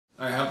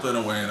up in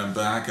a way, and I'm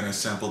back, and I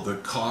sampled the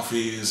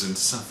coffees in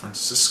San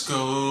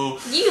Francisco.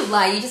 You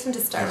lie, you just went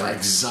to Starbucks.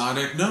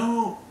 Exotic.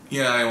 No.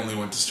 Yeah, I only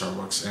went to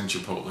Starbucks and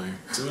Chipotle.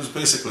 So it was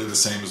basically the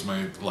same as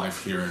my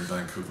life here in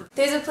Vancouver.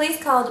 There's a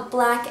place called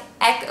Black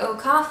Echo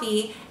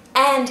Coffee,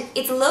 and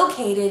it's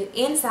located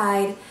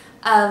inside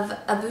of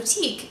a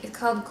boutique. It's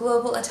called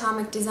Global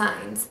Atomic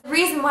Designs. The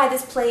reason why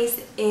this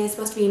place is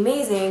supposed to be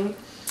amazing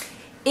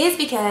is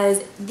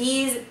because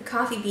these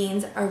coffee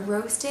beans are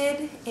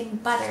roasted in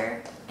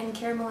butter and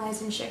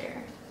caramelized in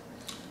sugar.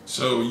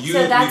 So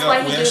that's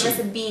why he gave us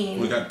a bean.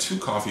 We got 2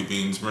 coffee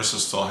beans. Marissa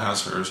still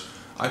has hers.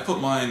 I put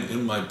mine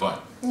in my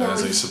butt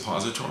as a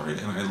suppository,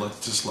 and I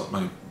just let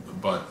my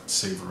butt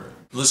savor it.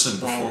 Listen,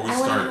 before we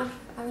start...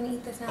 I want to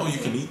eat this now. Oh, you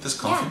can eat this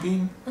coffee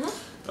bean?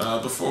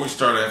 Before we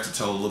start, I have to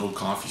tell a little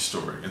coffee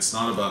story. It's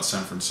not about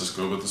San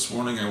Francisco, but this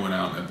morning I went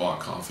out and I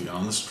bought coffee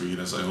on the street,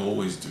 as I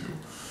always do.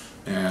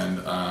 And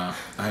I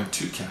have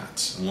 2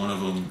 cats. One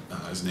of them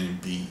is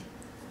named Bee,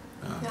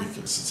 because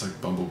it's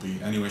like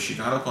Bumblebee. Anyway, she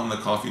got up on the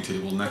coffee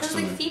table next to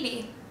me. Like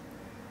Phoebe.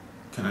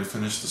 Can I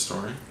finish the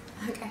story?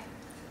 Okay.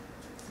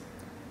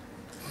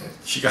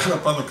 She got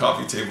up on the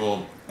coffee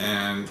table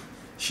and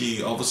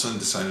she all of a sudden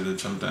decided to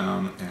jump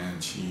down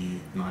and she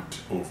knocked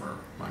over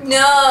my coffee.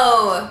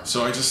 No!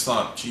 So I just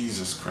thought,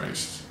 Jesus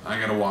Christ, I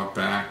gotta walk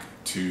back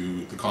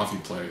to the coffee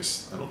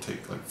place. That'll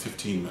take like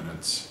 15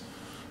 minutes.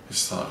 I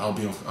just thought, I'll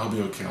be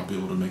okay. I'll be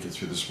able to make it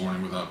through this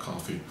morning without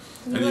coffee.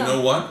 And you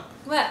know what?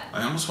 What?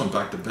 I almost went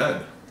back to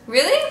bed.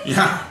 Really?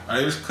 Yeah,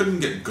 I just couldn't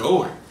get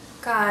going.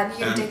 God,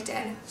 you're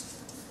addicted.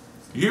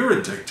 You're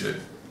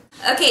addicted.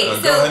 Okay,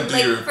 so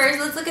first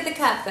let's look at the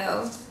cup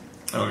though.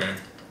 Okay.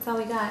 That's all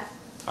we got.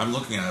 I'm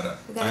looking at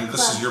it. And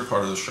this is your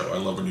part of the show. I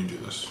love when you do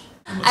this.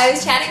 I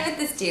was chatting with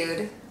this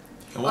dude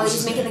while he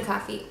was making the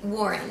coffee.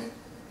 Warren.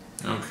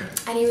 Okay.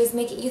 And he was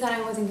making... You thought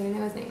I wasn't going to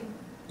know his name.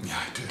 Yeah,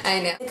 I did.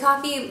 I know. The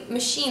coffee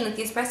machine, like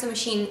the espresso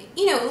machine,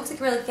 you know, it looks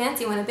like a really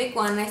fancy one, a big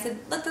one. And I said,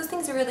 look, those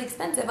things are really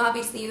expensive.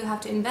 Obviously, you have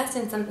to invest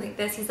in something like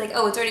this. He's like,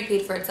 oh, it's already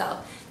paid for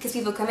itself. Because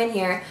people come in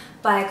here,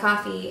 buy a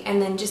coffee,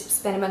 and then just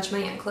spend a bunch of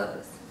money on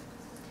clothes.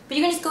 But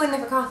you can just go in there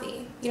for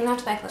coffee. You don't have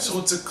to buy clothes. So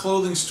it's a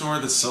clothing store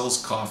that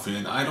sells coffee,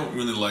 and I don't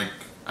really like...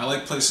 I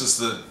like places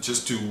that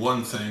just do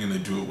one thing and they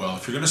do it well.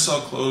 If you're going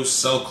to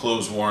sell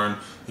clothes, Warren.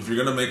 If you're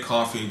going to make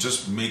coffee,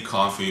 just make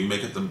coffee,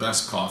 make it the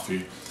best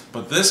coffee.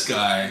 But this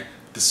guy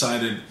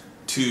decided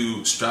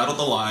to straddle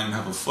the line and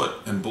have a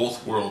foot in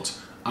both worlds.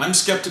 I'm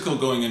skeptical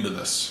going into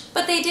this.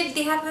 But they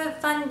have a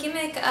fun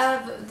gimmick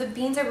of the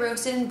beans are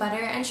roasted in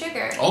butter and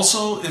sugar.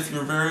 Also, if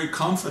you're very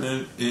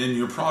confident in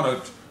your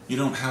product, you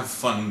don't have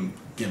fun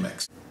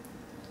gimmicks.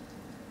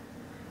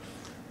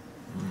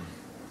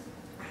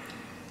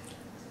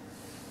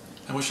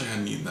 I wish I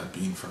hadn't eaten that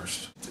bean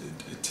first.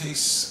 It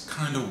tastes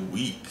kind of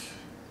weak.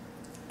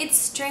 It's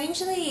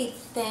strangely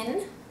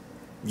thin.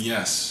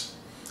 Yes,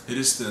 it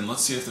is thin.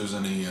 Let's see if there's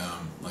any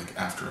like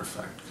after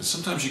effect, because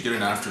sometimes you get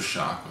an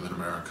aftershock with an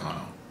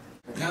Americano.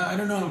 Yeah, I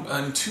don't know.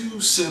 I'm 2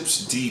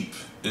 sips deep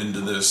into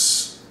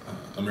this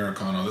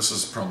Americano. This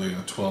is probably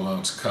a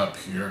 12-ounce cup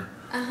here.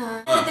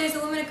 There's a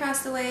woman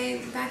across the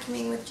way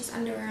vacuuming with just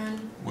underwear on.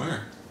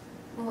 Where?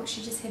 Oh,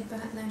 she just hid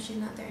behind there. She's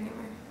not there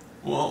anymore.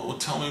 Well,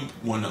 tell me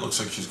when it looks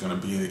like she's going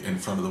to be in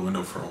front of the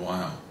window for a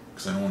while,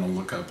 because I don't want to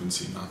look up and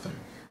see nothing.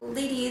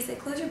 Ladies,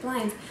 close your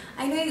blinds.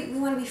 I know we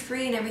want to be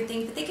free and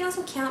everything, but they can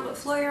also count what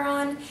floor you're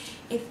on.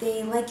 If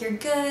they like your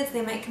goods,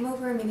 they might come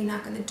over and maybe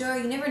knock on the door.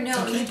 You never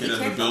know. You can't get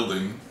in the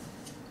building.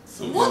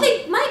 Well,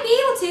 they might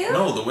be able to.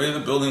 No, the way the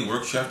building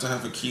works, you have to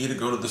have a key to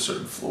go to the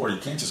certain floor. You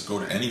can't just go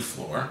to any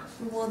floor.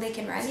 Well, they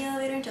can ride the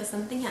elevator until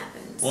something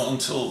happens. Well,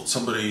 until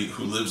somebody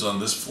who lives on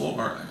this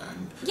floor.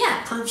 And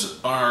yeah. Pervs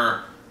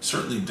are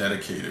certainly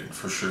dedicated,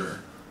 for sure.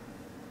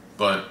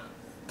 But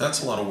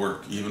that's a lot of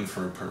work, even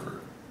for a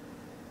pervert.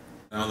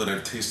 Now that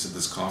I've tasted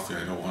this coffee,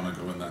 I don't want to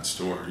go in that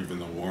store, even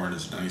though Warren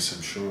is nice,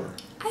 I'm sure.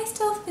 I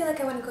still feel like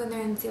I want to go in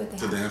there and see what they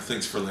have. Do they have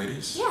things for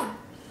ladies? Yeah.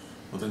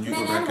 Well, then you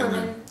go back in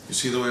there. You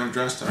see the way I'm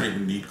dressed? I don't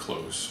even need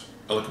clothes.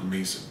 I look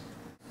amazing.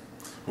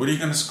 What are you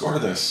going to score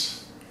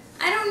this?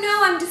 I don't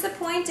know. I'm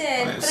disappointed.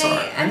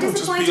 I'm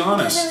disappointed just be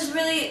honest. because I was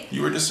really...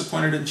 You were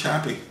disappointed in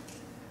Chappie.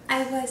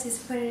 I was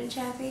disappointed in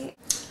Chappie.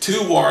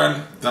 2,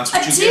 Warren. That's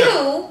what you get.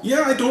 2?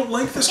 Yeah, I don't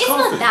like this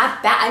coffee. It's not that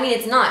bad. I mean,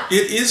 it's not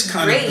It is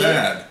kind of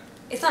bad.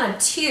 It's not a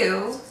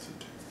 2.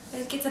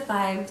 It gets a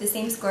 5. The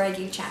same score I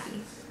gave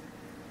Chappie.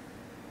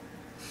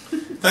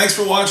 Thanks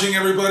for watching,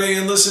 everybody.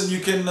 And listen, you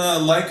can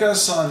like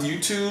us on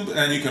YouTube,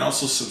 and you can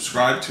also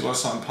subscribe to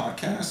us on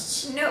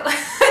podcasts. No, I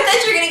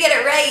thought you were going to get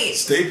it right.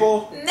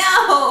 Staple?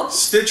 No.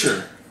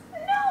 Stitcher?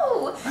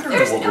 No. I don't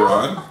know what we're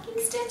on.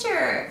 Fucking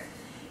Stitcher.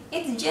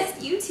 It's just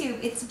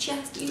YouTube. It's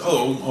just YouTube.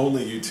 Oh,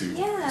 only YouTube.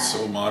 Yeah. It's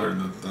so modern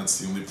that that's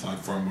the only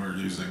platform we're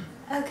using.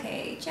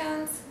 Okay,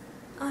 Jones.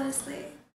 Honestly.